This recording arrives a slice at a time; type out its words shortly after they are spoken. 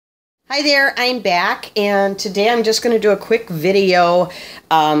Hi there, I'm back, and today I'm just going to do a quick video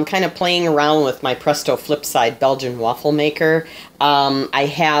kind of playing around with my Presto Flipside Belgian waffle maker.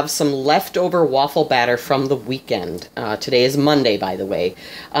 I have some leftover waffle batter from the weekend. Today is Monday, by the way.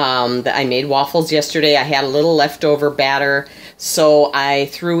 I made waffles yesterday. I had a little leftover batter, so I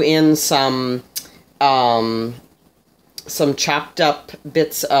threw in some chopped up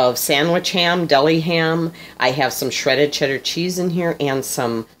bits of sandwich ham, deli ham. I have some shredded cheddar cheese in here and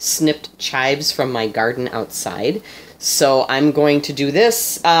some snipped chives from my garden outside. So I'm going to do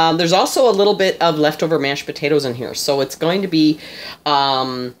this. There's also a little bit of leftover mashed potatoes in here. So it's going to be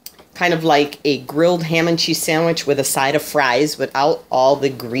kind of like a grilled ham and cheese sandwich with a side of fries without all the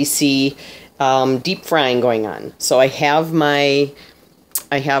greasy deep frying going on. So I have my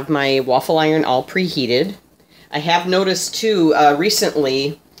waffle iron all preheated. I have noticed too,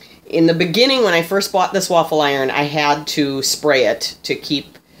 recently, in the beginning when I first bought this waffle iron, I had to spray it to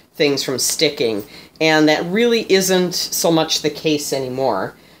keep things from sticking. And that really isn't so much the case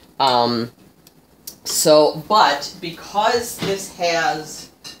anymore. But because this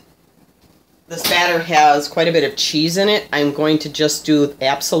batter has quite a bit of cheese in it, I'm going to just do the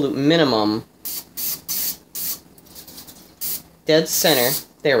absolute minimum. Dead center.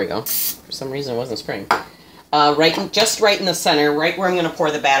 There we go. For some reason it wasn't spraying. Just right in the center, right where I'm going to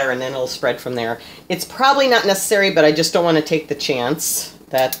pour the batter, and then it'll spread from there. It's probably not necessary, but I just don't want to take the chance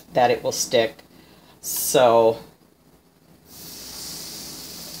that it will stick. So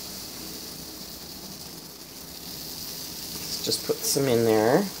let's just put some in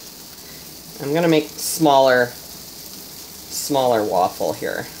there. I'm going to make smaller waffle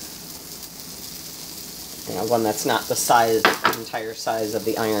here. You know, one that's not the entire size of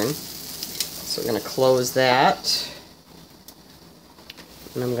the iron. So we're going to close that,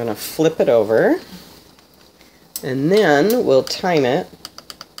 and I'm going to flip it over, and then we'll time it.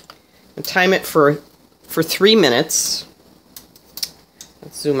 I'll time it for 3 minutes.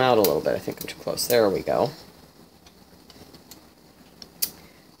 Let's zoom out a little bit. I think I'm too close. There we go.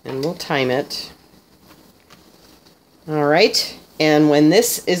 And we'll time it. All right, and when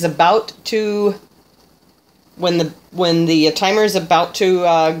this is about to when the timer is about to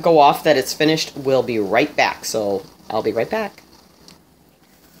go off, that it's finished, we'll be right back. So I'll be right back.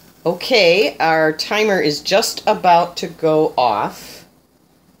 Okay, our timer is just about to go off.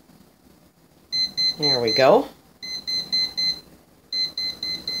 There we go.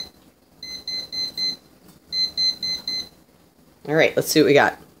 All right, let's see what we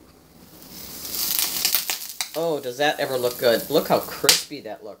got. Oh, does that ever look good? Look how crispy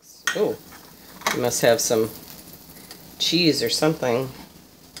that looks. Oh, you must have some cheese or something.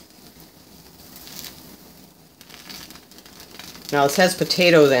 Now this has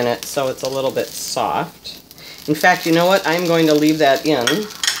potatoes in it, so it's a little bit soft. In fact, you know what? I'm going to leave that in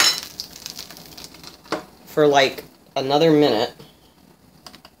for like another minute,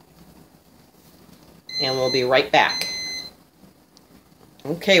 and we'll be right back.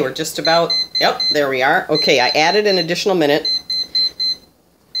 Okay, we're just about, yep, there we are. Okay, I added an additional minute.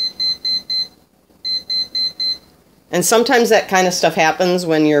 And sometimes that kind of stuff happens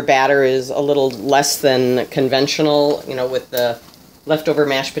when your batter is a little less than conventional. You know, with the leftover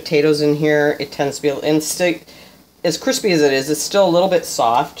mashed potatoes in here, it tends to be, and as crispy as it is, it's still a little bit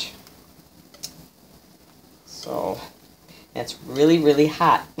soft. So, it's really, really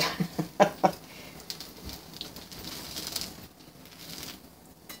hot.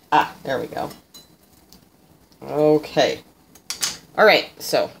 Ah, there we go. Okay. All right,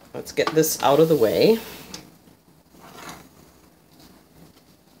 so let's get this out of the way.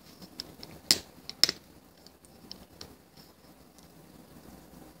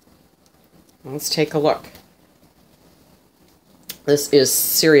 Let's take a look. This is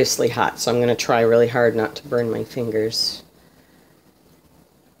seriously hot, so I'm going to try really hard not to burn my fingers.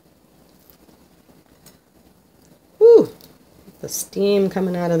 Woo! The steam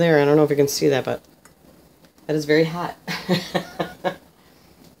coming out of there. I don't know if you can see that, but that is very hot.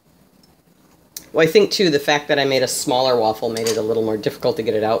 Well, I think, too, the fact that I made a smaller waffle made it a little more difficult to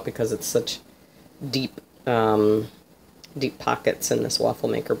get it out because it's such deep pockets in this waffle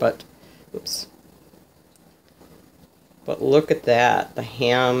maker, but oops. But look at that, the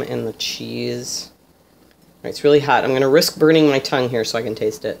ham and the cheese. All right, it's really hot. I'm going to risk burning my tongue here so I can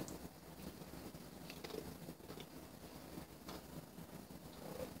taste it.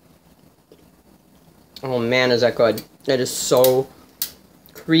 Oh man, is that good. It is so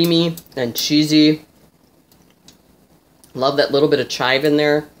creamy and cheesy. Love that little bit of chive in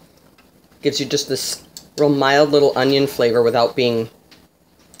there. Gives you just this real mild little onion flavor without being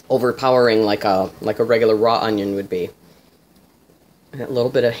overpowering like a regular raw onion would be. And a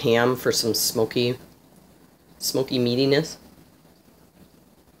little bit of ham for some smoky meatiness.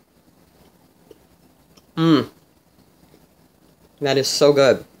 That is so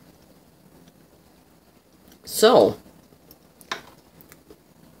good. So,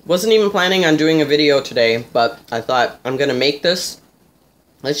 wasn't even planning on doing a video today, but I thought I'm gonna make this.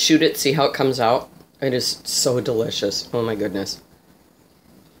 Let's shoot it, see how it comes out. It is so delicious. Oh my goodness.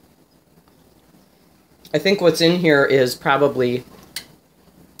 I think what's in here is probably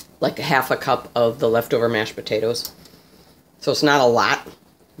like a half a cup of the leftover mashed potatoes. So it's not a lot,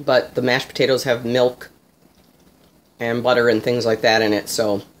 but the mashed potatoes have milk and butter and things like that in it,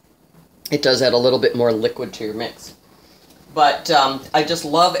 so it does add a little bit more liquid to your mix. But I just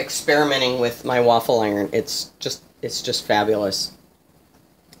love experimenting with my waffle iron. It's just fabulous.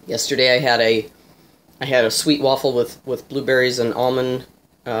 Yesterday I had a sweet waffle with blueberries and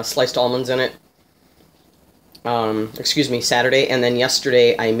sliced almonds in it. Saturday, and then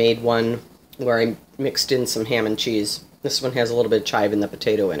yesterday I made one where I mixed in some ham and cheese. This one has a little bit of chive and the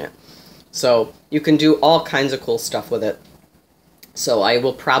potato in it. So you can do all kinds of cool stuff with it. So I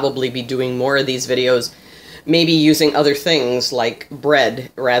will probably be doing more of these videos, maybe using other things like bread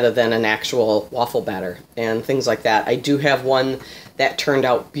rather than an actual waffle batter and things like that. I do have one that turned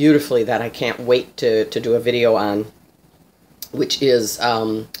out beautifully that I can't wait to do a video on, which is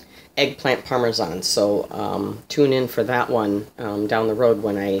eggplant parmesan. So tune in for that one down the road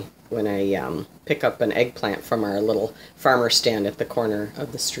when I pick up an eggplant from our little farmer stand at the corner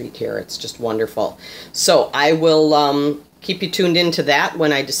of the street here. It's just wonderful. So I will keep you tuned into that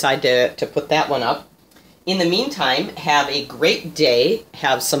when I decide to put that one up. In the meantime, have a great day.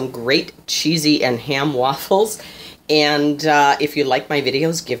 Have some great cheesy and ham waffles. And if you like my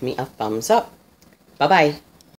videos, give me a thumbs up. Bye-bye.